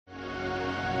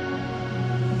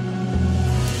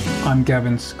I'm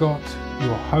Gavin Scott,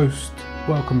 your host.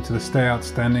 Welcome to the Stay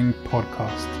Outstanding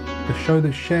podcast, the show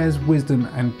that shares wisdom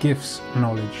and gifts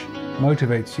knowledge,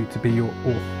 motivates you to be your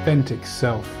authentic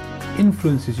self,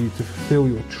 influences you to fulfill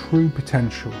your true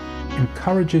potential,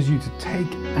 encourages you to take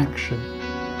action,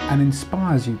 and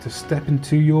inspires you to step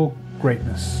into your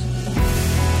greatness.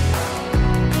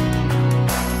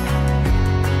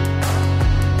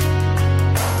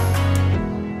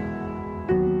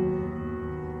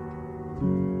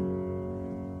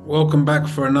 Welcome back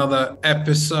for another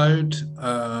episode.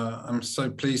 I'm so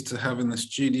pleased to have in the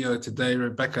studio today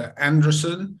Rebekka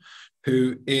Andresen,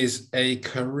 who is a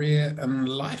career and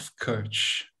life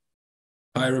coach.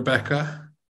 Hi, Rebekka.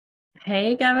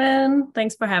 Hey, Gavin.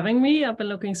 Thanks for having me. I've been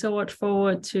looking so much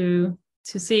forward to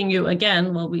seeing you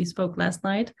again. Well, we spoke last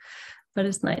night, but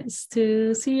it's nice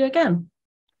to see you again.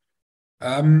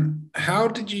 How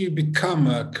did you become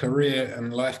a career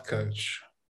and life coach?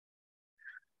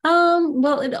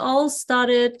 Well, it all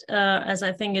started, as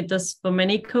I think it does for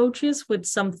many coaches, with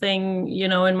something,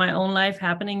 in my own life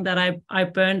happening that I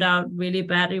burned out really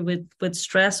badly with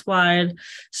stress while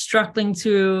struggling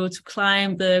to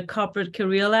climb the corporate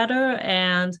career ladder.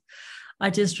 And I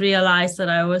just realized that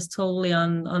I was totally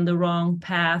on the wrong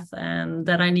path and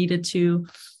that I needed to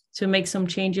make some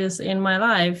changes in my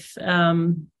life,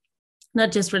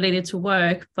 not just related to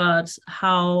work, but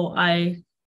how I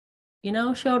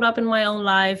showed up in my own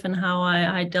life and how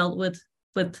I dealt with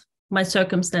my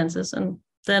circumstances. And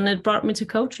then it brought me to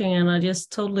coaching and I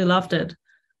just totally loved it.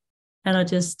 And I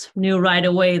just knew right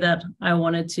away that I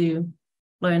wanted to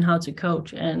learn how to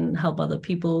coach and help other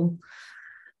people,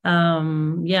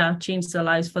 change their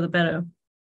lives for the better.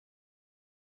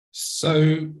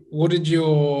 So what did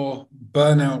your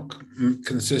burnout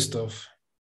consist of?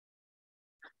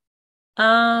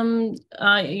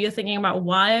 You're thinking about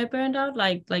why I burned out,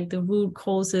 like the root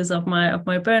causes of my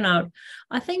burnout.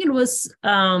 I think it was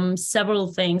several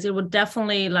things. It was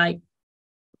definitely like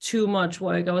too much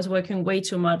work. I was working way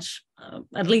too much,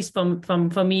 at least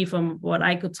for me, from what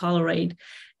I could tolerate.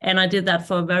 And I did that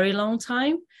for a very long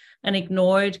time and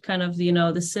ignored kind of,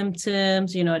 the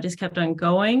symptoms, I just kept on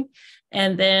going.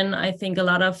 And then I think a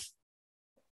lot of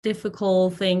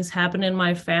difficult things happened in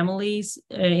my families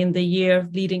in the year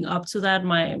leading up to that.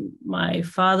 My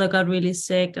father got really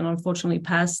sick and unfortunately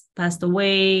passed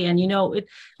away. And,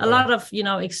 a lot of,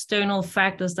 external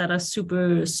factors that are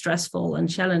super stressful and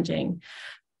challenging.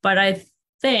 But I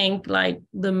think like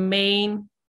the main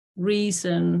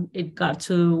reason it got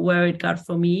to where it got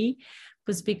for me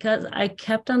was because I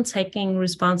kept on taking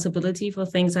responsibility for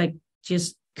things I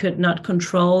just could not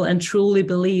control and truly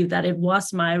believe that it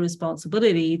was my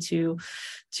responsibility to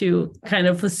kind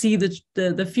of foresee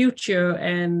the future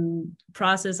and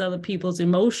process other people's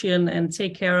emotion and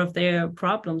take care of their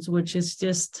problems, which is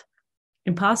just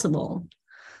impossible.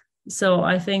 So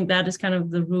I think that is kind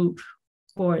of the root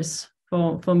cause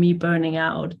for me burning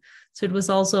out. So it was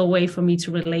also a way for me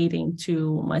to relating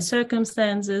to my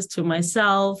circumstances, to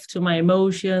myself, to my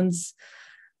emotions.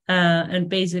 And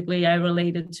basically, I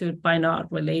related to it by not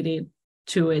related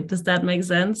to it. Does that make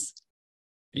sense?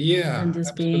 Yeah, and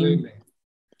just absolutely. Being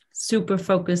super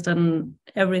focused on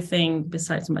everything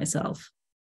besides myself.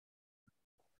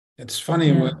 It's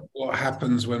funny what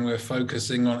happens when we're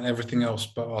focusing on everything else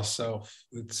but ourselves.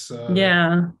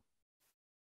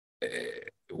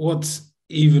 What's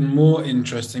even more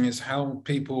interesting is how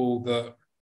people that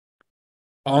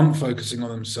aren't focusing on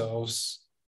themselves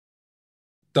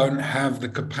don't have the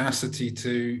capacity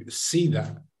to see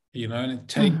that, and it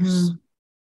takes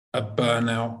a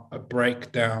burnout, a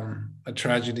breakdown, a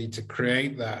tragedy to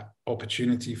create that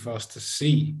opportunity for us to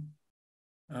see.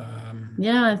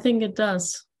 I think it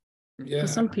does. For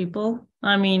some people.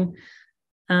 I mean,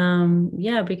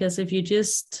 because if you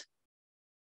just,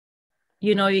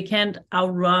 you can't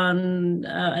outrun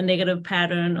a negative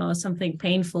pattern or something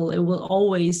painful, it will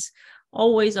always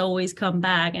come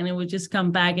back, and it would just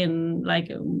come back in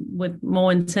like with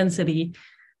more intensity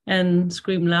and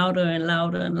scream louder and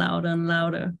louder and louder and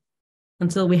louder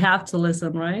until we have to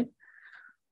listen, right?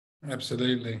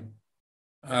 Absolutely.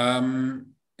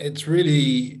 It's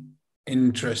really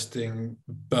interesting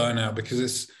burnout because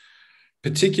it's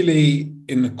particularly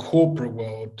in the corporate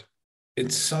world,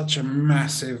 it's such a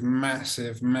massive,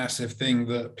 massive, massive thing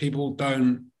that people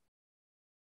don't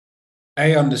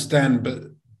understand,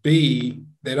 but B,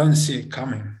 they don't see it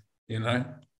coming, I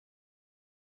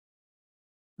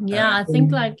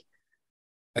think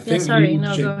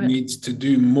leadership needs to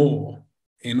do more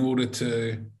in order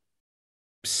to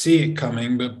see it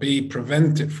coming, but B,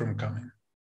 prevent it from coming.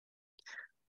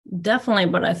 Definitely,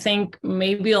 but I think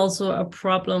maybe also a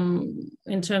problem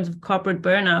in terms of corporate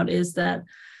burnout is that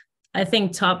I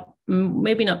think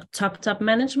maybe not top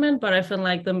management, but I feel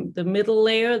like the middle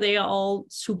layer, they are all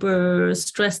super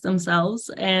stressed themselves.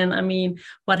 And I mean,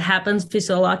 what happens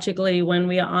physiologically when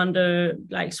we are under,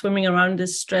 like, swimming around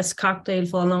this stress cocktail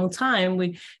for a long time,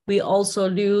 we also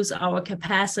lose our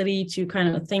capacity to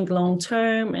kind of think long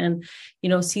term and, you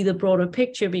know, see the broader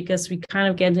picture, because we kind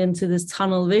of get into this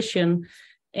tunnel vision.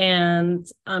 And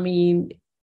I mean,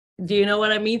 do you know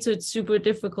what I mean? So it's super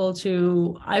difficult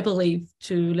to, I believe,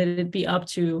 to let it be up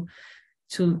to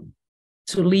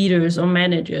leaders or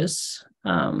managers.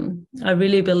 I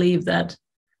really believe that,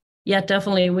 yeah,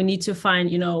 definitely we need to find,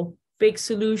 you know, big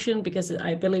solution, because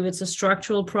I believe it's a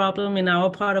structural problem in our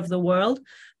part of the world.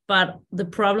 But the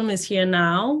problem is here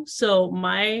now. So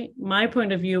my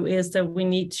point of view is that we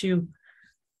need to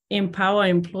empower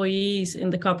employees in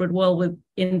the corporate world with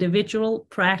individual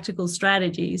practical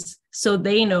strategies, so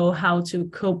they know how to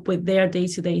cope with their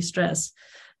day-to-day stress,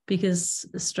 because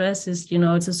stress is, you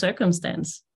know, it's a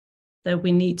circumstance that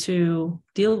we need to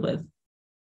deal with.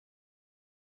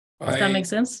 Does that make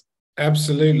sense?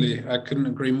 Absolutely. I couldn't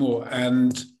agree more.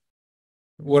 And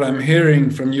what I'm hearing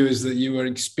from you is that you were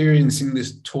experiencing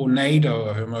this tornado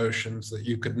of emotions that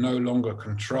you could no longer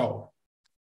control.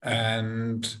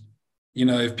 And you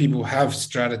know, if people have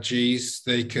strategies,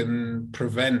 they can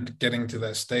prevent getting to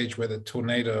that stage where the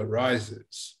tornado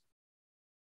arises.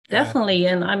 Definitely.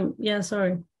 And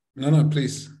sorry. No,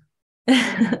 please.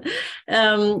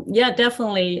 Yeah,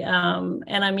 definitely.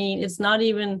 And I mean, it's not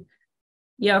even,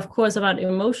 of course, about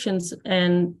emotions.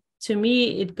 And to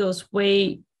me, it goes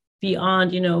way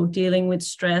beyond, you know, dealing with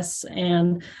stress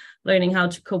and learning how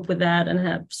to cope with that and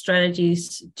have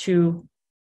strategies to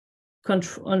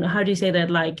control, how do you say that,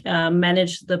 like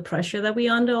manage the pressure that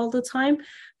we're under all the time.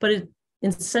 But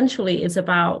essentially it's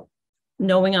about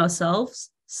knowing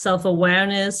ourselves,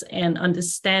 self-awareness, and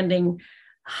understanding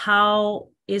how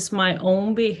is my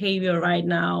own behavior right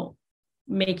now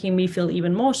making me feel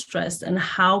even more stressed, and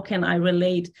how can I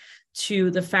relate to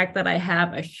the fact that I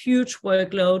have a huge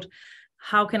workload.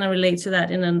 How can I relate to that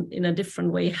in a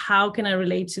different way? How can I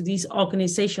relate to these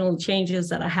organizational changes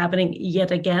that are happening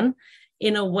yet again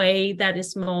in a way that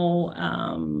is more,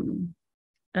 how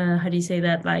do you say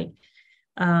that, like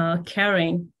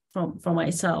caring for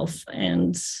myself?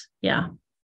 And yeah,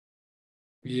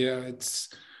 it's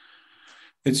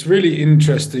really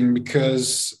interesting,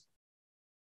 because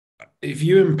if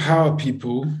you empower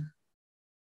people,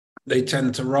 they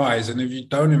tend to rise, and if you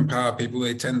don't empower people,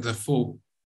 they tend to fall.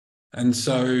 And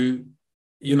so,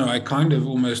 you know, I kind of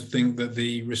almost think that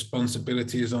the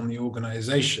responsibility is on the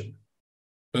organization.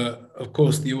 But of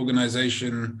course, the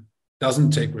organization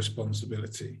doesn't take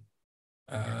responsibility.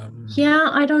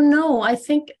 I don't know. I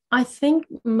think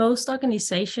most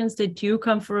organizations, they do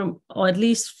come from, or at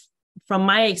least from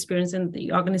my experience in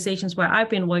the organizations where I've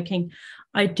been working,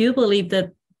 I do believe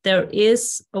that there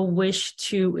is a wish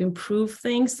to improve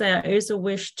things. There is a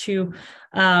wish to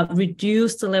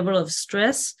reduce the level of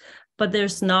stress, but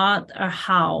there's not a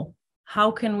how. How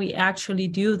can we actually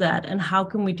do that? And how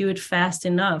can we do it fast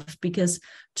enough? Because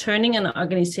turning an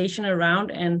organization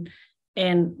around and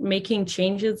making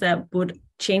changes that would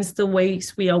change the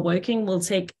ways we are working will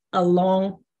take a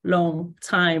long, long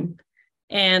time.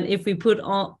 And if we put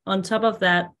on top of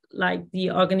that, like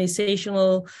the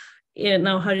organizational, you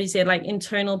know, how do you say it, like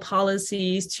internal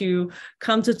policies to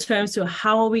come to terms to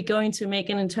how are we going to make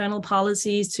an internal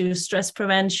policies to stress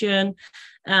prevention.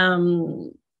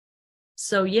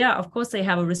 So yeah, of course they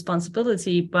have a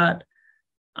responsibility, but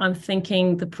I'm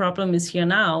thinking the problem is here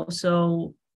now.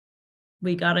 So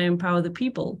we got to empower the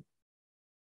people.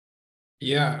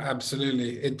 Yeah,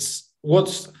 absolutely. It's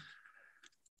what's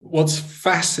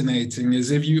fascinating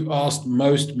is if you asked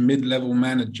most mid-level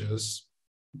managers,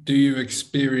 do you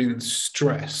experience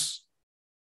stress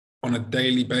on a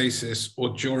daily basis or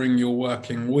during your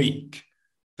working week?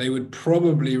 They would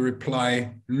probably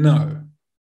reply no.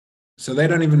 So they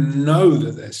don't even know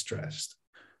that they're stressed,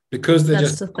 because they're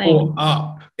just caught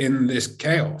up in this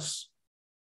chaos.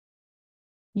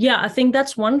 Yeah, I think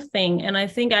that's one thing. And I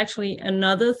think actually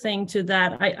another thing to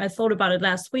that, I thought about it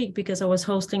last week because I was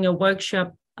hosting a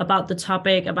workshop about the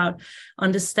topic about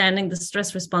understanding the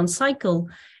stress response cycle.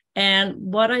 And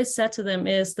what I said to them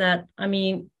is that, I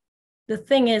mean, the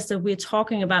thing is that we're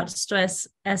talking about stress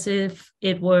as if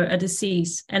it were a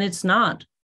disease, and it's not.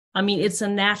 I mean, it's a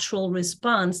natural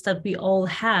response that we all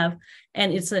have,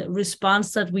 and it's a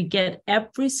response that we get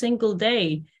every single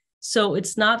day. So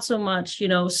it's not so much, you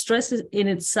know, stress in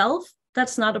itself,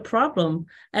 that's not a problem,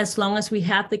 as long as we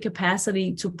have the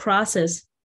capacity to process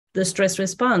the stress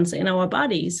response in our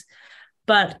bodies.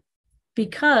 But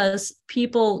because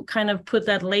people kind of put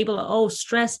that label, oh,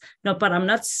 stress. No, but I'm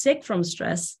not sick from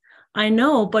stress. I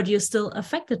know, but you're still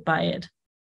affected by it.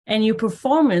 And your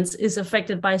performance is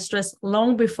affected by stress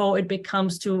long before it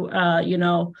becomes to,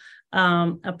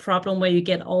 a problem where you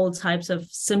get all types of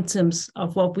symptoms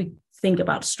of what we think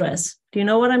about stress. Do you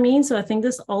know what I mean? So I think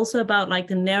this is also about like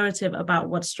the narrative about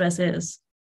what stress is.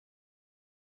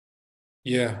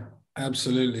 Yeah,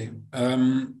 absolutely.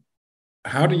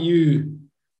 How do you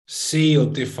see or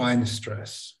define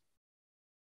stress?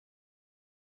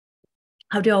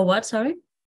 How do you what? Sorry?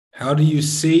 How do you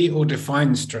see or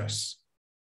define stress?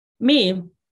 Me.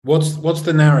 What's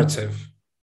the narrative?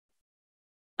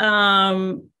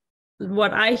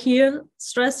 What I hear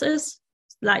stress is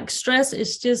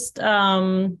just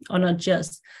or not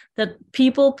just that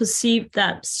people perceive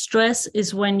that stress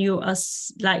is when you are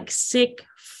like sick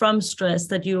from stress,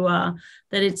 that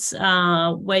it's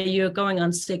where you're going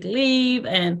on sick leave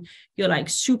and you're like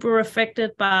super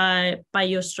affected by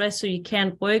your stress, so you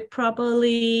can't work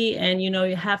properly and you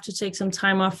have to take some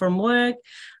time off from work.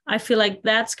 I feel like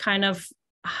that's kind of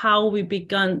how we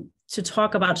begun to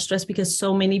talk about stress, because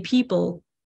so many people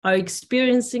are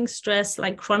experiencing stress,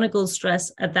 like chronic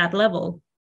stress at that level.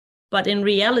 But in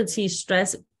reality,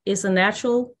 stress is a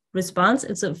natural response.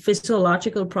 It's a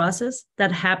physiological process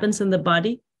that happens in the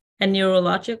body and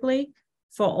neurologically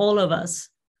for all of us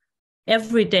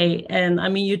every day. And I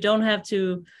mean, you don't have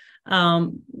to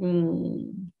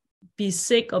be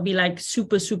sick or be like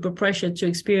super, super pressured to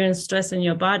experience stress in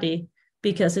your body,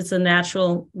 because it's a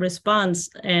natural response.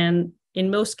 And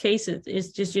in most cases, it's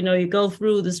just, you go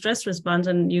through the stress response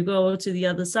and you go to the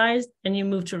other side and you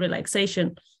move to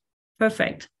relaxation.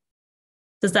 Perfect.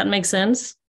 Does that make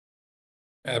sense?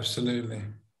 Absolutely.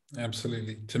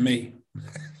 Absolutely. To me.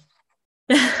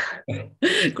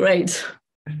 Great.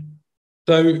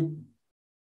 So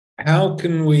how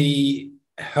can we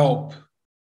help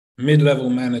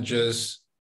mid-level managers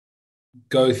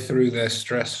go through their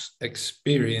stress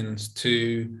experience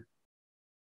to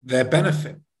their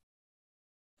benefit?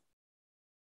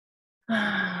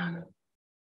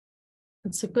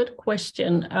 It's a good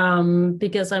question,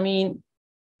 because I mean,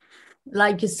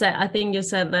 like you said, I think you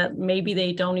said that maybe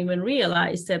they don't even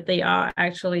realize that they are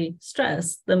actually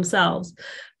stressed themselves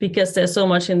because there's so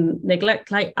much in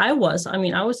neglect. Like I was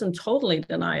in totally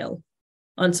denial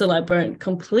until I burned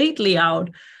completely out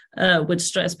with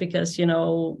stress, because,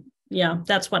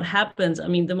 that's what happens. I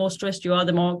mean, the more stressed you are,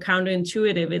 the more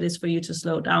counterintuitive it is for you to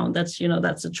slow down. That's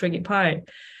the tricky part.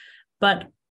 But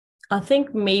I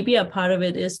think maybe a part of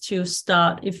it is to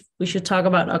start, if we should talk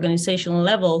about organizational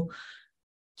level,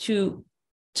 to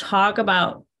talk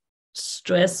about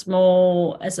stress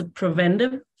more as a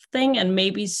preventive thing, and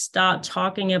maybe start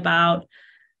talking about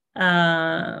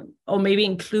or maybe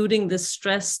including the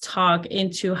stress talk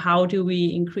into how do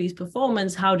we increase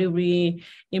performance, how do we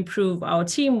improve our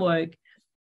teamwork,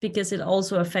 because it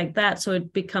also affects that. So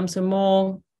it becomes a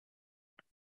more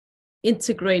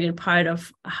integrated part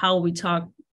of how we talk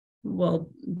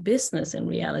business in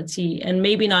reality, and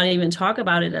maybe not even talk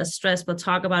about it as stress, but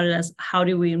talk about it as how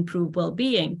do we improve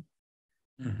well-being.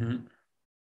 Mm-hmm.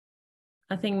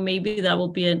 I think maybe that will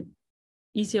be an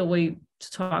easier way to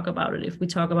talk about it if we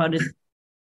talk about it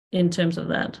in terms of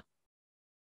that.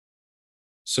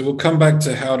 So we'll come back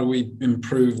to how do we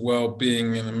improve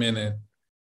well-being in a minute.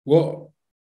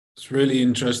 What's really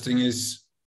interesting is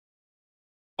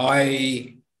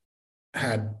I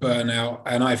had burnout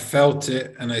and I felt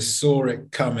it and I saw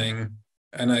it coming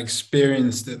and I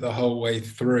experienced it the whole way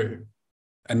through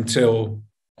until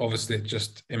obviously it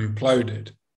just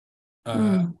imploded.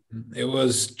 It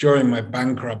was during my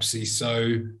bankruptcy.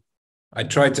 So I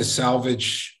tried to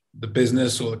salvage the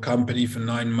business or the company for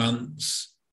 9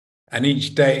 months. And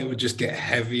each day it would just get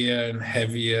heavier and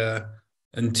heavier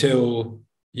until,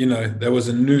 there was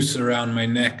a noose around my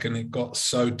neck and it got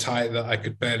so tight that I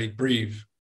could barely breathe.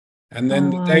 And then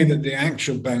the day that the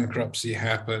actual bankruptcy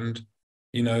happened,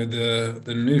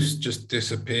 the noose just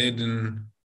disappeared and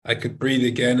I could breathe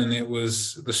again, and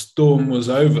the storm was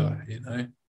over,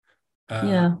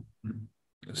 Yeah.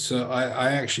 So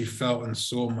I actually felt and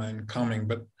saw mine coming,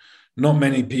 but not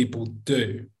many people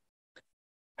do.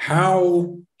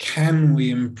 How can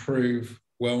we improve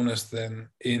wellness then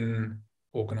in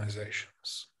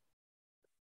organizations?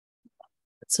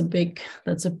 That's a big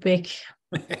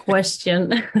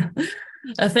question.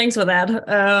 Thanks for that.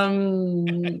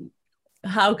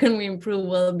 How can we improve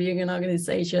well-being in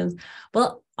organizations?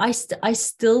 Well, I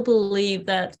still believe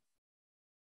that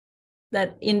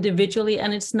individually,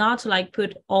 and it's not to like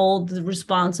put all the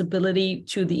responsibility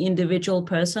to the individual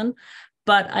person,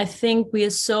 but I think we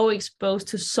are so exposed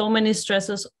to so many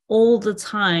stressors all the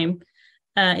time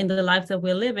in the life that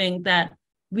we're living, that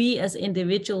we as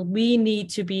individuals, we need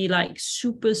to be like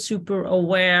super, super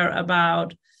aware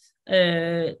about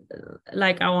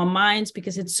like our minds,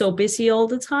 because it's so busy all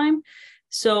the time.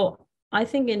 So I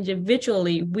think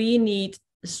individually we need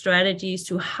strategies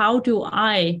to how do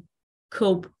I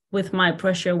cope with my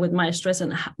pressure, with my stress,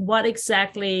 and what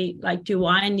exactly like do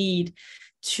I need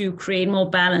to create more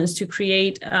balance, to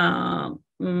create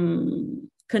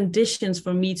conditions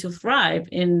for me to thrive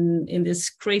in this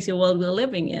crazy world we're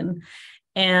living in.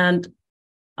 And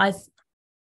I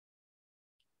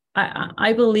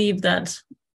believe that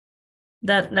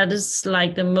is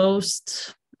like the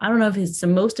most, I don't know if it's the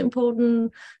most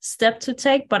important step to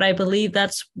take, but I believe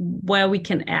that's where we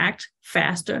can act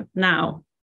faster now,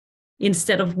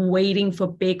 instead of waiting for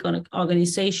big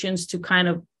organizations to kind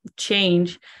of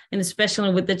change. And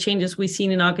especially with the changes we've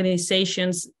seen in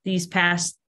organizations these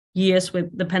past years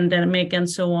with the pandemic and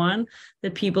so on,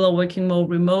 that people are working more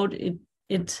remote,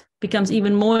 it becomes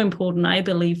even more important, I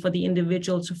believe, for the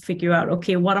individual to figure out,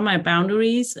 okay, what are my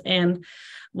boundaries and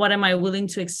what am I willing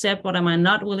to accept? What am I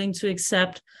not willing to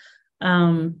accept?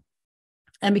 And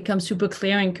become super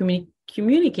clear in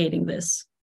communicating this.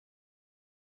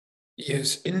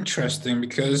 It's interesting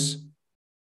because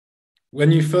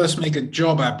when you first make a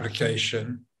job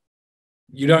application,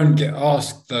 you don't get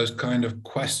asked those kind of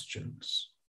questions.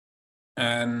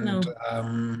 And,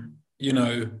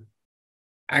 no.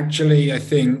 Actually, I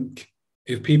think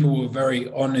if people were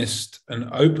very honest and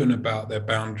open about their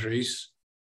boundaries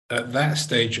at that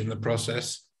stage in the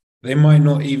process, they might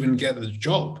not even get the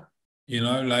job.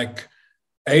 Like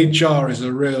HR is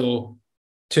a real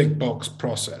tick box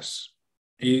process.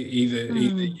 Either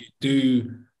you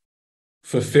do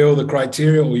fulfill the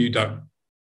criteria or you don't.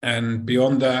 And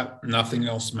beyond that, nothing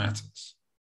else matters.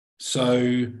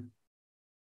 So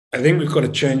I think we've got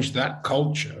to change that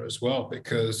culture as well,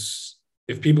 because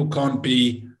if people can't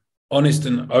be honest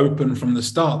and open from the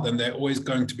start, then they're always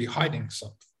going to be hiding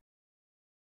something.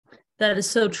 That is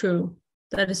so true.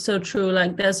 That is so true.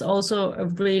 Like there's also a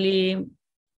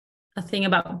thing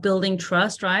about building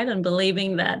trust, right? And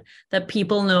believing that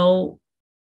people know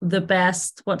the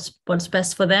best, what's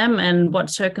best for them and what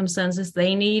circumstances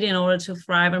they need in order to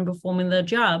thrive and perform in their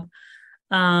job.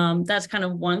 That's kind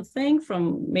of one thing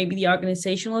from maybe the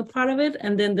organizational part of it.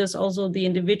 And then there's also the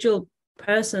individual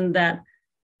person that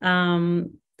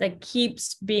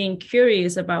keeps being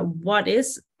curious about what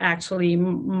is actually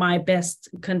my best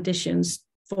conditions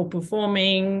for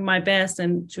performing my best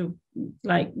and to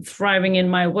like thriving in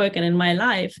my work and in my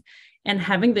life, and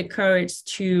having the courage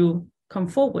to come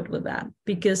forward with that,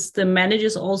 because the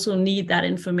managers also need that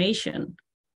information,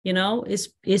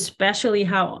 especially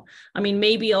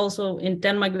maybe also in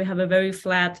Denmark, we have a very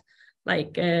flat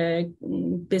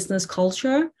business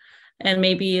culture, and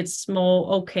maybe it's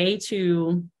more okay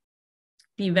to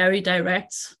be very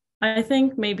direct. I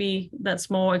think maybe that's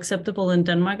more acceptable in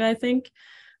Denmark, I think.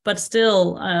 But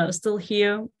still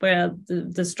here where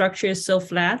the structure is so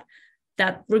flat,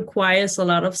 that requires a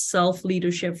lot of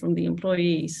self-leadership from the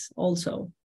employees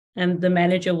also. And the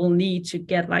manager will need to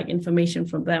get information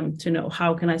from them to know,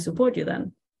 how can I support you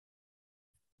then?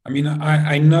 I mean,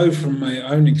 I know from my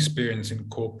own experience in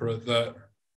corporate that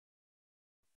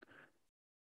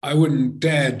I wouldn't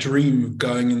dare dream of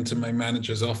going into my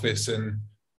manager's office and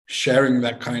sharing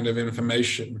that kind of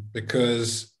information,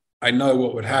 because I know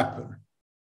what would happen.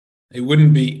 It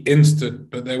wouldn't be instant,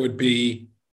 but there would be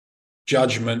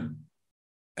judgment,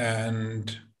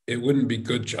 and it wouldn't be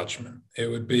good judgment. It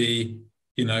would be,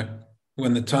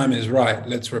 when the time is right,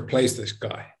 let's replace this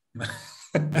guy.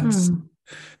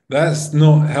 That's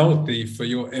not healthy for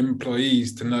your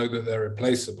employees to know that they're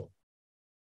replaceable.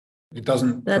 It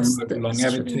doesn't promote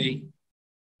longevity, true.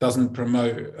 Doesn't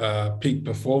promote peak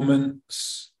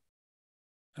performance.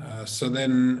 So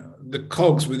then the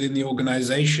cogs within the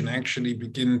organization actually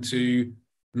begin to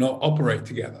not operate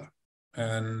together.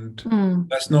 And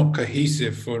that's not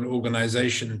cohesive for an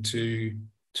organization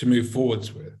to move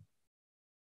forwards with.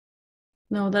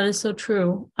 No, that is so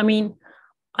true. I mean,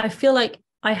 I feel like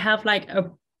I have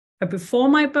a before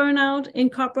my burnout in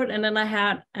corporate, and then I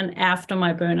had an after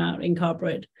my burnout in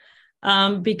corporate.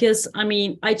 Because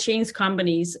I changed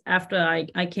companies after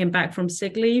I came back from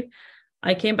sick leave.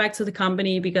 I came back to the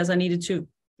company because I needed to,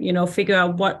 figure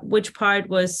out which part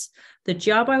was the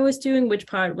job I was doing, which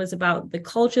part was about the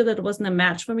culture that wasn't a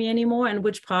match for me anymore, and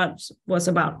which part was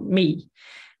about me.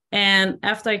 And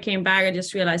after I came back, I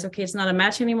just realized, okay, it's not a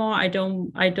match anymore. I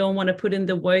don't want to put in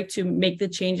the work to make the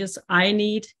changes I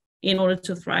need in order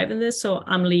to thrive in this. So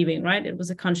I'm leaving, right? It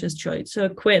was a conscious choice. So I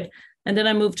quit. And then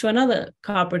I moved to another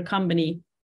corporate company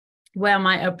where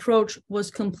my approach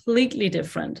was completely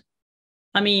different.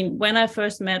 I mean, when I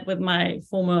first met with my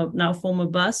now former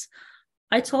boss,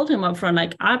 I told him up front,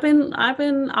 like, I've been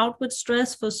out with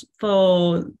stress for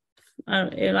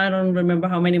I don't remember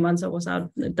how many months I was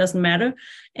out. It doesn't matter.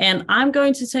 And I'm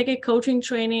going to take a coaching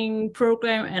training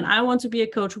program, and I want to be a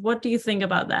coach. What do you think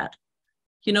about that?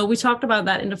 You know, we talked about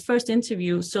that in the first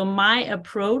interview. So my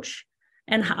approach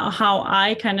and how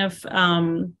I kind of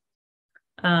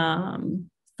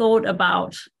thought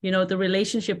about, you know, the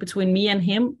relationship between me and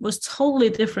him was totally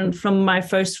different from my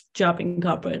first job in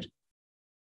corporate.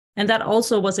 And that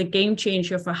also was a game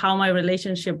changer for how my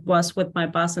relationship was with my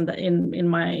boss in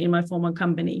my former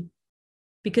company,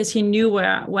 because he knew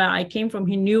where I came from.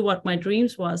 He knew what my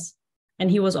dreams was, and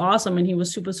he was awesome, and he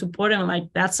was super supportive. I'm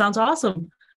like, that sounds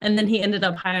awesome. And then he ended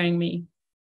up hiring me.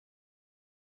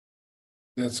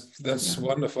 That's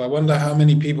wonderful. I wonder how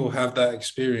many people have that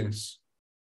experience.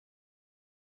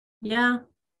 Yeah,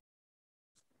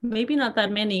 maybe not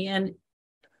that many. And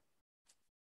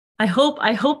I hope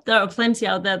there are plenty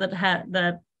out there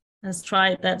that has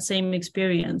tried that same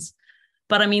experience.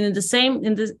 But I mean, in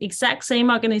the exact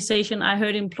same organization, I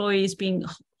heard employees being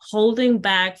holding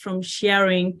back from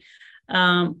sharing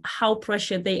how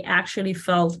pressured they actually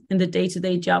felt in the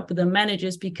day-to-day job with the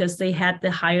managers, because they had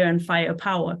the hire and fire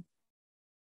power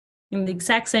in the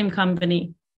exact same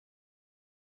company.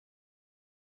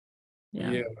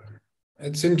 Yeah.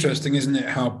 It's interesting, isn't it,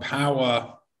 how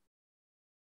power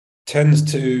tends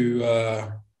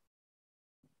to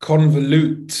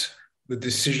convolute the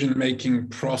decision-making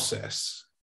process.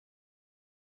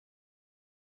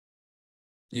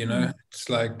 You know, it's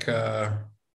like,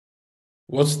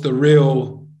 what's the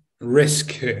real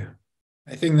risk here?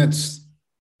 I think that's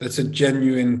a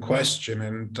genuine question.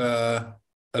 And a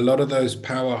lot of those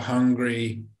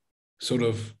power-hungry sort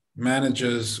of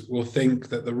managers will think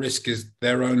that the risk is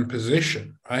their own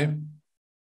position, right?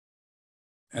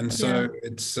 And so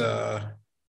it's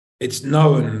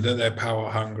known that they're power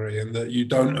hungry and that you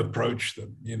don't approach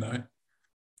them, you know.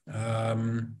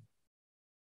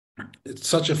 It's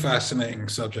such a fascinating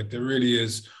subject. It really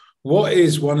is. What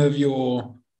is one of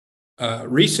your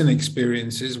recent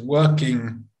experiences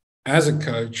working as a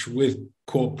coach with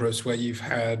corporates where you've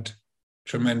had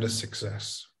tremendous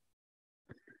success?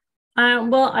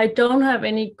 Well, I don't have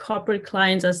any corporate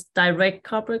clients as direct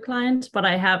corporate clients, but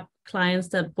I have clients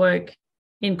that work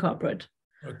in corporate.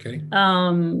 Okay.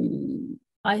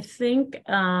 I think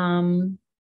I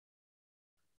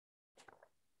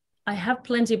have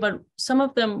plenty, but some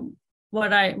of them,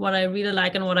 what I really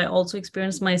like and what I also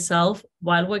experienced myself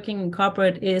while working in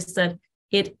corporate is that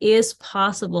it is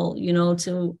possible, you know,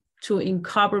 to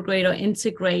incorporate or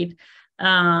integrate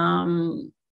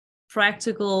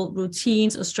practical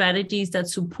routines or strategies that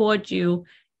support you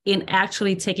in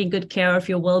actually taking good care of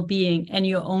your well-being and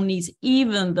your own needs,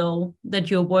 even though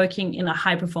that you're working in a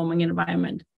high-performing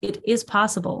environment. It is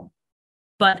possible,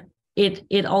 but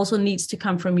it also needs to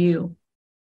come from you.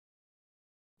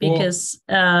 Because,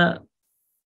 What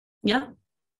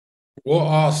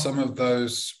are some of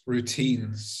those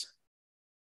routines?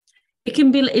 It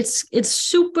can be, it's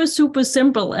super, super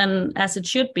simple, and as it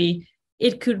should be.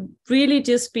 It could really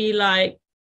just be like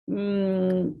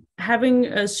having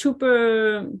a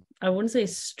super, I wouldn't say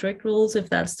strict rules if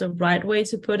that's the right way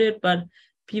to put it, but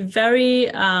be very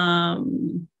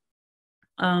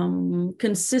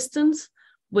consistent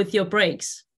with your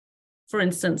breaks. For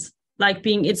instance, like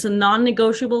it's a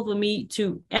non-negotiable for me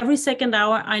to every second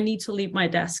hour, I need to leave my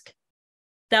desk.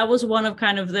 That was one of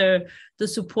kind of the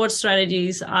support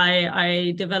strategies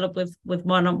I developed with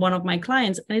one of my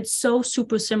clients. And it's so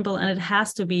super simple, and it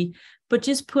has to be. But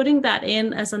just putting that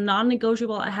in as a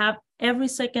non-negotiable, I have every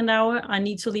second hour, I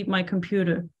need to leave my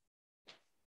computer.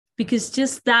 Because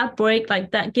just that break,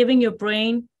 like that, giving your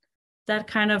brain that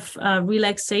kind of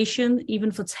relaxation,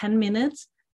 even for 10 minutes,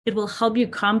 it will help you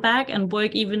come back and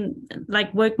work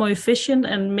more efficient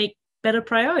and make better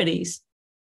priorities.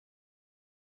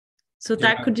 So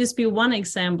that could just be one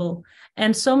example.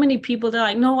 And so many people, they're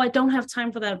like, no, I don't have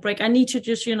time for that break. I need to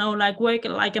just, work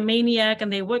like a maniac,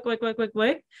 and they work.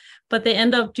 But they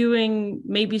end up doing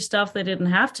maybe stuff they didn't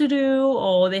have to do,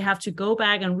 or they have to go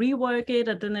back and rework it,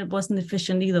 and then it wasn't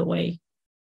efficient either way.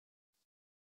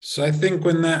 So I think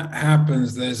when that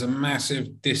happens, there's a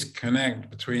massive disconnect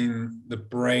between the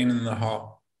brain and the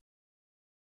heart.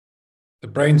 The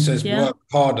brain says work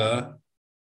harder.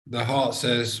 The heart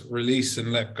says release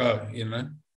and let go, you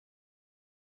know?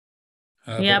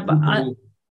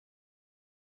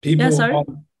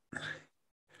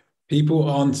 People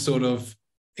aren't sort of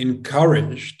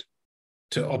encouraged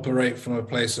to operate from a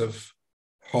place of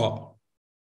heart.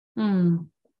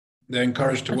 They're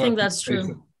encouraged to work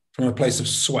from a place of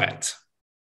sweat.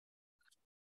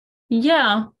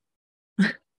 Yeah.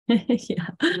 Yeah.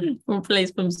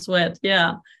 Replaced from sweat.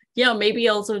 Yeah. Yeah. Maybe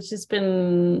also it's just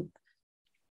been,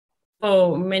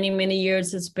 oh, many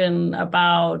years it's been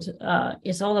about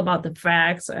it's all about the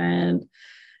facts, and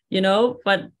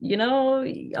but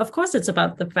of course it's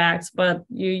about the facts, but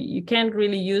you can't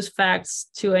really use facts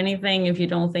to anything if you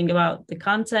don't think about the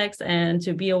context. And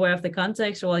to be aware of the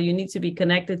context, well, you need to be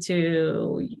connected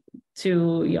to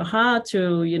your heart,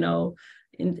 to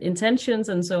intentions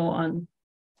and so on.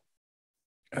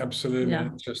 Absolutely. Yeah,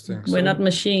 Interesting. we're So not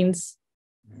machines.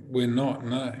 we're not,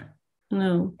 no.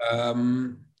 No.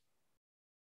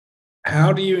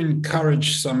 How do you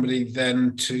encourage somebody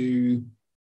then to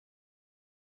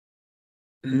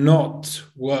not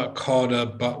work harder,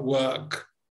 but work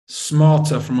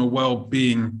smarter from a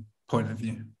well-being point of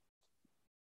view?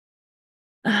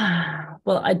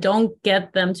 Well, I don't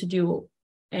get them to do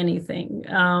anything.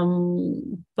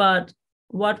 But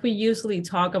what we usually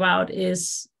talk about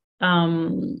is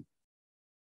finding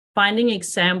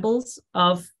examples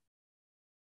of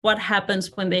what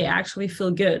happens when they actually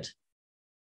feel good.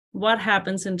 What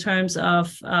happens in terms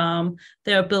of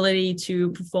their ability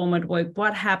to perform at work?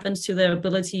 What happens to their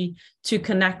ability to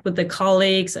connect with the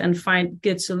colleagues and find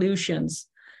good solutions?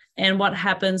 And what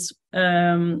happens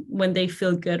when they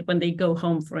feel good, when they go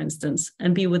home, for instance,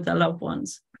 and be with their loved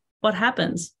ones? What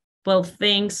happens? Well,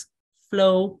 things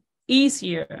flow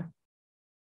easier.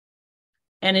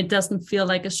 And it doesn't feel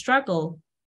like a struggle.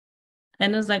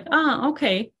 And it's like,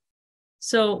 okay.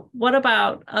 So what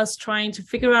about us trying to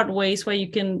figure out ways where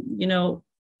you can,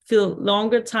 feel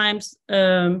longer times,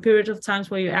 period of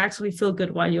times where you actually feel good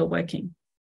while you're working?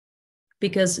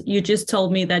 Because you just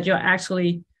told me that you're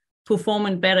actually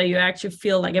performing better. You actually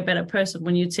feel like a better person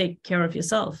when you take care of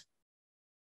yourself.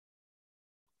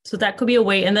 So that could be a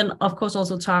way. And then, of course,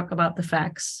 also talk about the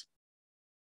facts.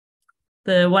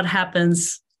 What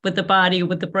happens with the body,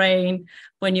 with the brain,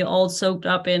 when you're all soaked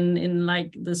up in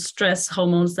like the stress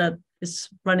hormones that is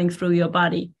running through your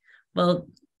body. Well,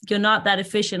 you're not that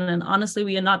efficient. And honestly,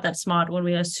 we are not that smart when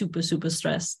we are super, super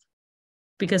stressed,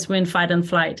 because we're in fight and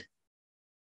flight.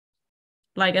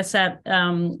 Like I said,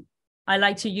 I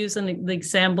like to use the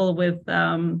example with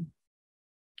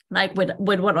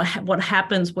what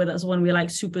happens with us when we're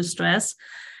like super stressed.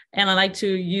 And I like to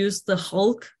use the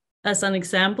Hulk as an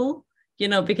example,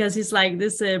 because he's like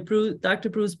this Dr.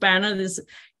 Bruce Banner,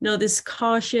 this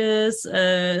cautious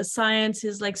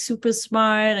scientist, like super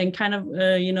smart and kind of,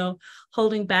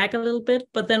 holding back a little bit.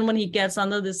 But then when he gets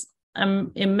under this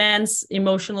immense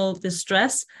emotional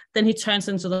distress, then he turns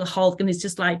into the Hulk, and he's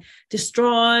just like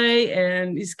destroy,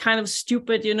 and he's kind of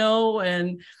stupid,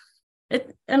 and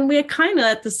we're kind of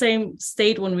at the same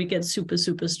state when we get super,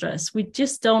 super stressed. We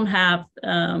just don't have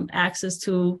access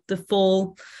to the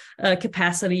full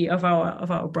capacity of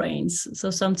our brains. So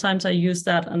sometimes I use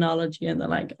that analogy, and they're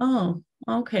like, oh,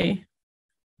 okay.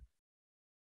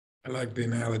 I like the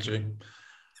analogy.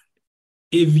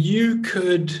 If you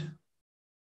could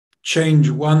change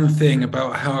one thing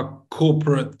about how a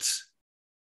corporate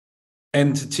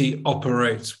entity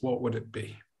operates, what would it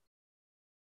be?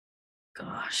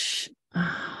 Gosh,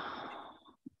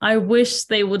 I wish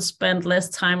they would spend less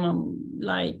time on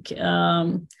like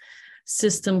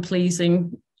system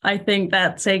pleasing. I think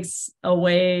that takes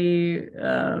away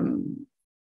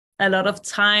a lot of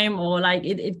time, or like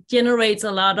it generates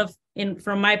a lot of,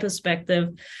 from my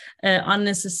perspective,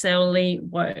 unnecessarily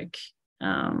work.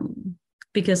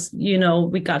 Because,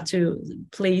 we got to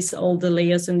please all the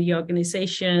layers in the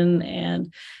organization,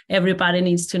 and everybody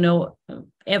needs to know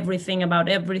everything about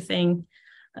everything.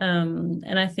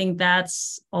 And I think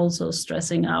that's also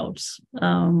stressing out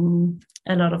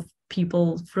a lot of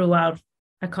people throughout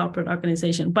a corporate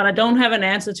organization. But I don't have an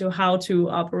answer to how to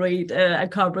operate a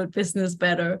corporate business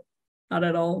better. Not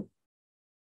at all.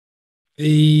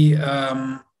 The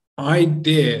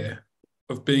idea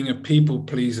of being a people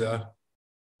pleaser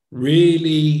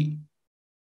really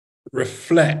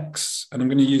reflects, and I'm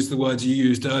going to use the words you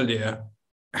used earlier,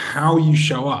 how you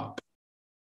show up.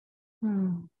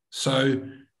 So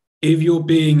if you're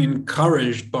being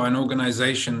encouraged by an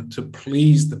organization to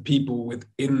please the people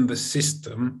within the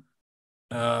system,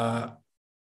 I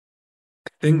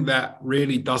think that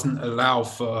really doesn't allow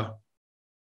for,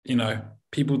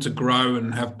 people to grow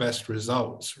and have best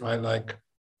results, right? Like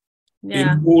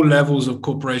in all levels of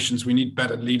corporations, we need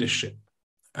better leadership.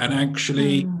 And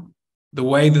actually, the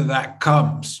way that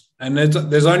comes, and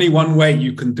there's only one way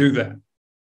you can do that,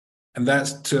 and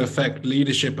that's to affect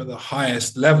leadership at the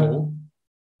highest level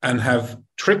and have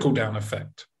trickle-down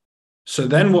effect. So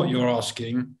then what you're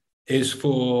asking is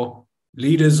for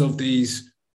leaders of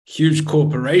these huge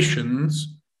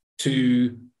corporations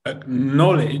to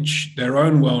acknowledge their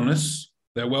own wellness,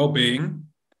 their well-being,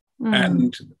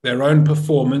 and their own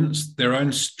performance, their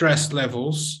own stress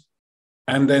levels,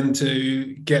 and then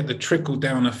to get the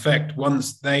trickle-down effect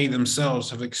once they themselves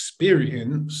have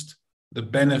experienced the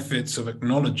benefits of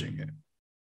acknowledging it.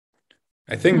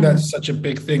 I think that's such a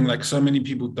big thing. Like, so many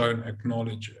people don't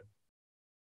acknowledge it.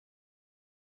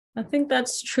 I think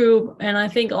that's true. And I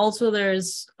think also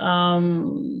there's,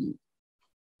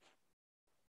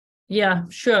 yeah,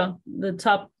 sure, the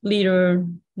top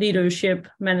leadership,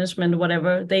 management,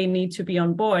 whatever, they need to be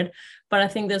on board. But I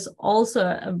think there's also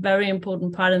a very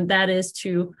important part, and that is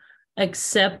to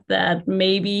accept that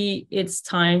maybe it's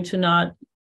time to not,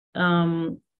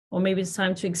 or maybe it's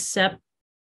time to accept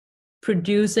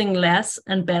producing less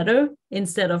and better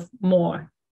instead of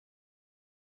more.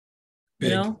 Big.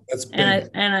 You know, that's big.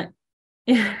 and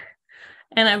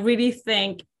I really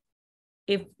think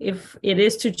if it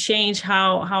is to change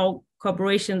how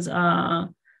corporations are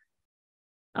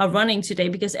running today,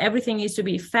 because everything needs to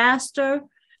be faster,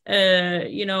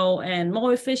 you know, and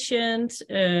more efficient,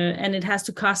 and it has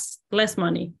to cost less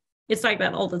money. It's like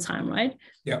that all the time, right?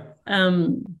 Yeah.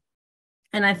 And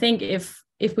I think if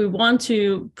we want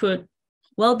to put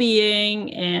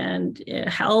well-being and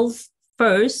health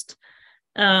first,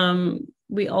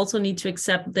 we also need to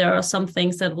accept there are some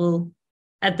things that will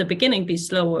at the beginning be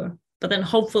slower, but then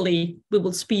hopefully we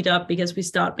will speed up because we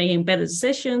start making better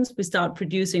decisions, we start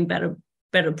producing better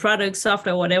products,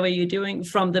 software, whatever you're doing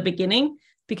from the beginning,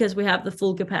 because we have the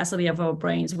full capacity of our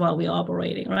brains while we're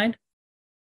operating, right?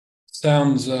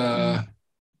 Sounds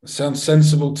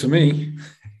sensible to me.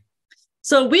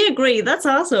 So we agree. That's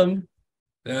awesome.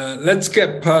 Let's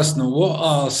get personal. What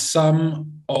are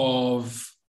some of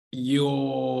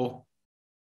your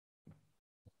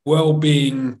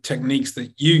well-being techniques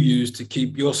that you use to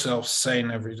keep yourself sane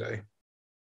every day?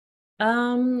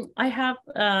 I have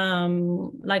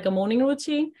like a morning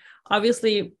routine.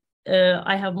 Obviously,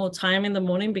 I have more time in the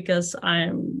morning because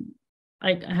I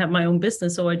have my own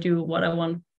business, so I do what I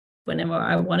want whenever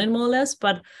I want it, more or less.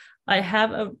 But I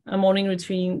have a morning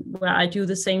routine where I do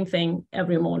the same thing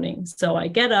every morning. So I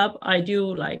get up, I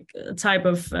do like a type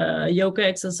of yoga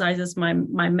exercises. My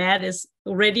mat is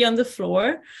already on the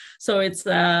floor, so it's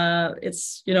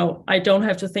you know, I don't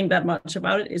have to think that much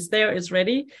about it. It's there, it's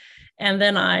ready, and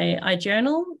then I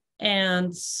journal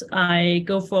and I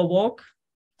go for a walk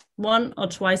 1 or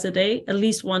twice a day, at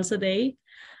least once a day.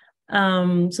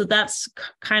 So that's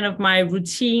kind of my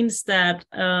routines that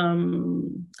are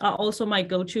also my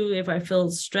go-to if I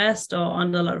feel stressed or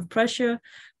under a lot of pressure.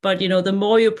 But, you know, the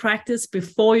more you practice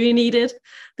before you need it,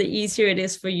 the easier it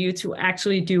is for you to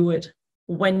actually do it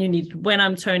when you need it. When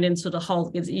I'm turned into the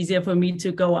Hulk, it's easier for me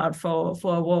to go out for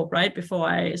a walk, right? Before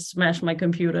I smash my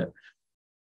computer.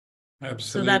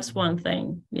 Absolutely. So that's one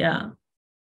thing. Yeah.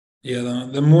 Yeah,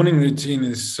 the morning routine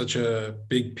is such a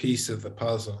big piece of the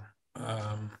puzzle.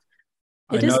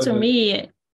 It is to me.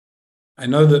 I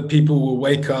know that people will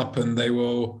wake up and they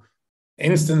will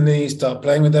instantly start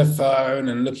playing with their phone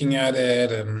and looking at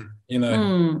it. And, you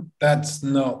know, that's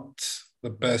not the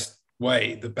best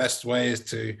way. The best way is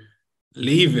to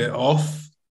leave it off,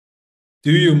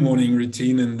 do your morning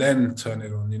routine, and then turn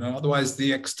it on. You know, otherwise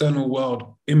the external world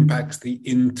impacts the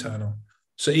internal.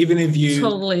 So even if you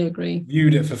totally agree,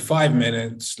 viewed it for 5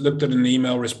 minutes, looked at an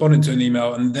email, responded to an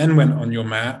email, and then went on your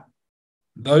mat,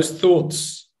 those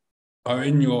thoughts are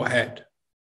in your head.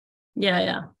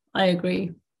 Yeah, I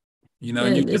agree. You know,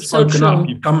 and you've just woken up.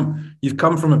 You've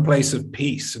come from a place of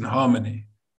peace and harmony.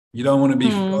 You don't want to be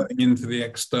floating into the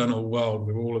external world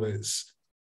with all of its.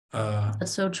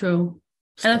 That's so true.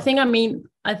 Stuff. And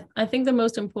I think the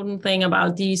most important thing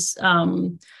about these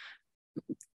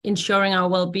ensuring our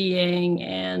well-being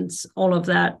and all of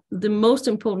that, the most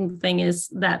important thing is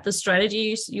that the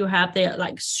strategies you have, they're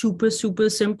like super, super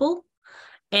simple,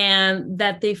 and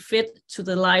that they fit to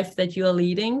the life that you are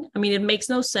leading. I mean, it makes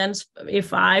no sense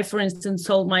if I, for instance,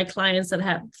 told my clients that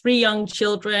have 3 young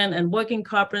children and work in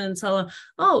corporate and tell them,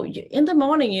 oh, in the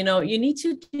morning, you know, you need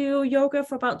to do yoga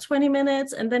for about 20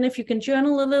 minutes. And then if you can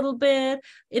journal a little bit,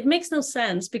 it makes no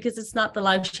sense because it's not the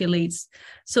life she leads.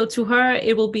 So to her,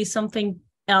 it will be something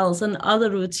else, another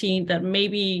routine that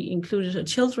maybe included her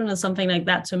children or something like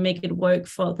that to make it work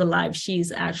for the life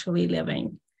she's actually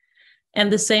living. And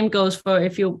the same goes for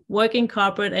if you work in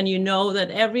corporate and you know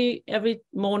that every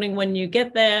morning when you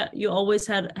get there, you always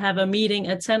have a meeting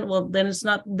at 10. Well, then it's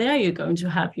not there you're going to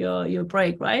have your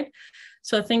break, right?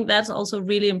 So I think that's also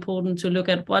really important to look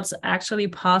at what's actually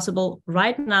possible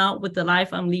right now with the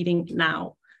life I'm leading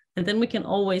now. And then we can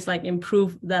always like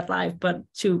improve that life, but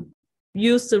to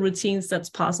use the routines that's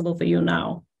possible for you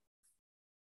now.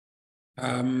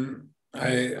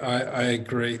 I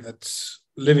agree that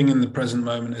living in the present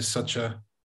moment is such a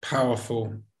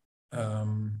powerful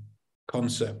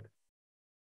concept.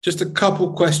 Just a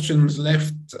couple questions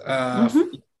left for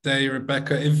today,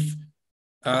 Rebekka. If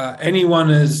anyone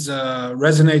has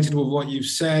resonated with what you've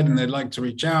said and they'd like to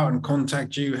reach out and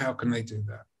contact you, how can they do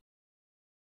that?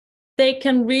 They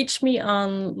can reach me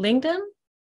on LinkedIn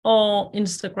or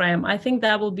Instagram. I think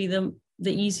that will be the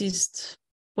easiest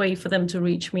way for them to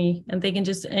reach me. And they can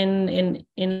just in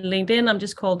LinkedIn, I'm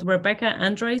just called Rebekka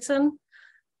Andresen,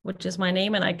 which is my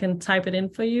name, and I can type it in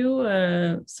for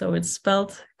you so it's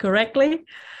spelled correctly.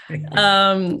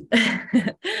 And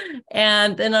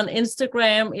then on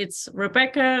Instagram, it's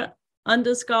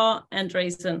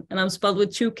Rebekka_Andresen, and I'm spelled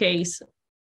with 2 Ks,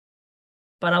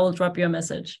 but I will drop you a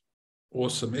message.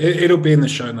 Awesome. It'll be in the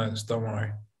show notes, don't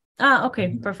worry.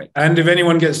 Okay, perfect. And if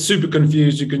anyone gets super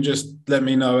confused, you can just let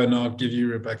me know and I'll give you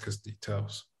Rebekka's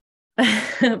details.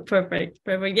 Perfect.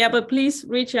 Yeah, but please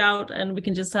reach out and we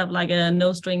can just have like a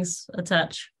no strings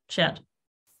attached chat.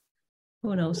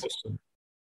 Who knows? Awesome.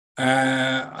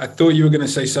 I thought you were going to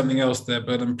say something else there,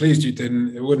 but I'm pleased you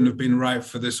didn't. It wouldn't have been right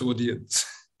for this audience.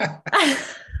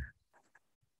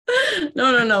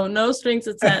 No strings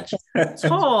attached.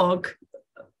 Talk.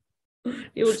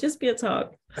 It will just be a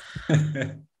talk.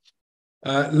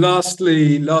 Last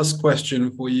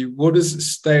question for you. What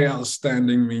does stay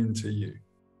outstanding mean to you?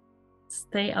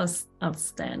 Stay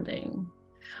outstanding.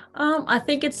 I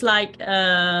think it's like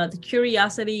the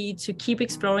curiosity to keep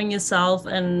exploring yourself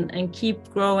and keep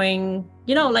growing.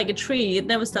 You know, like a tree, it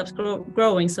never stops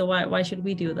growing. So why should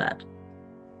we do that?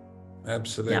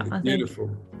 Absolutely. Yeah,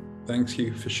 beautiful. Thank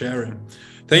you for sharing.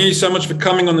 Thank you so much for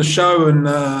coming on the show and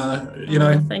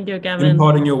thank you, Gavin,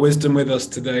 imparting your wisdom with us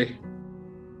today.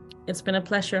 It's been a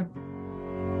pleasure.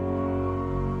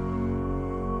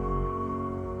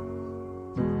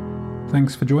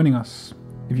 Thanks for joining us.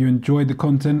 If you enjoyed the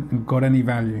content and got any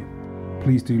value,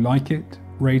 please do like it,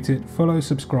 rate it, follow,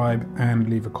 subscribe, and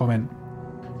leave a comment.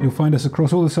 You'll find us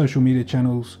across all the social media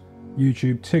channels: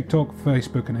 YouTube, TikTok,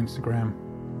 Facebook, and Instagram.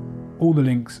 All the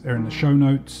links are in the show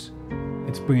notes.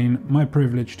 It's been my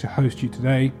privilege to host you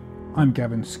today. I'm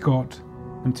Gavin Scott.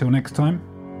 Until next time,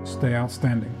 stay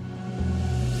outstanding.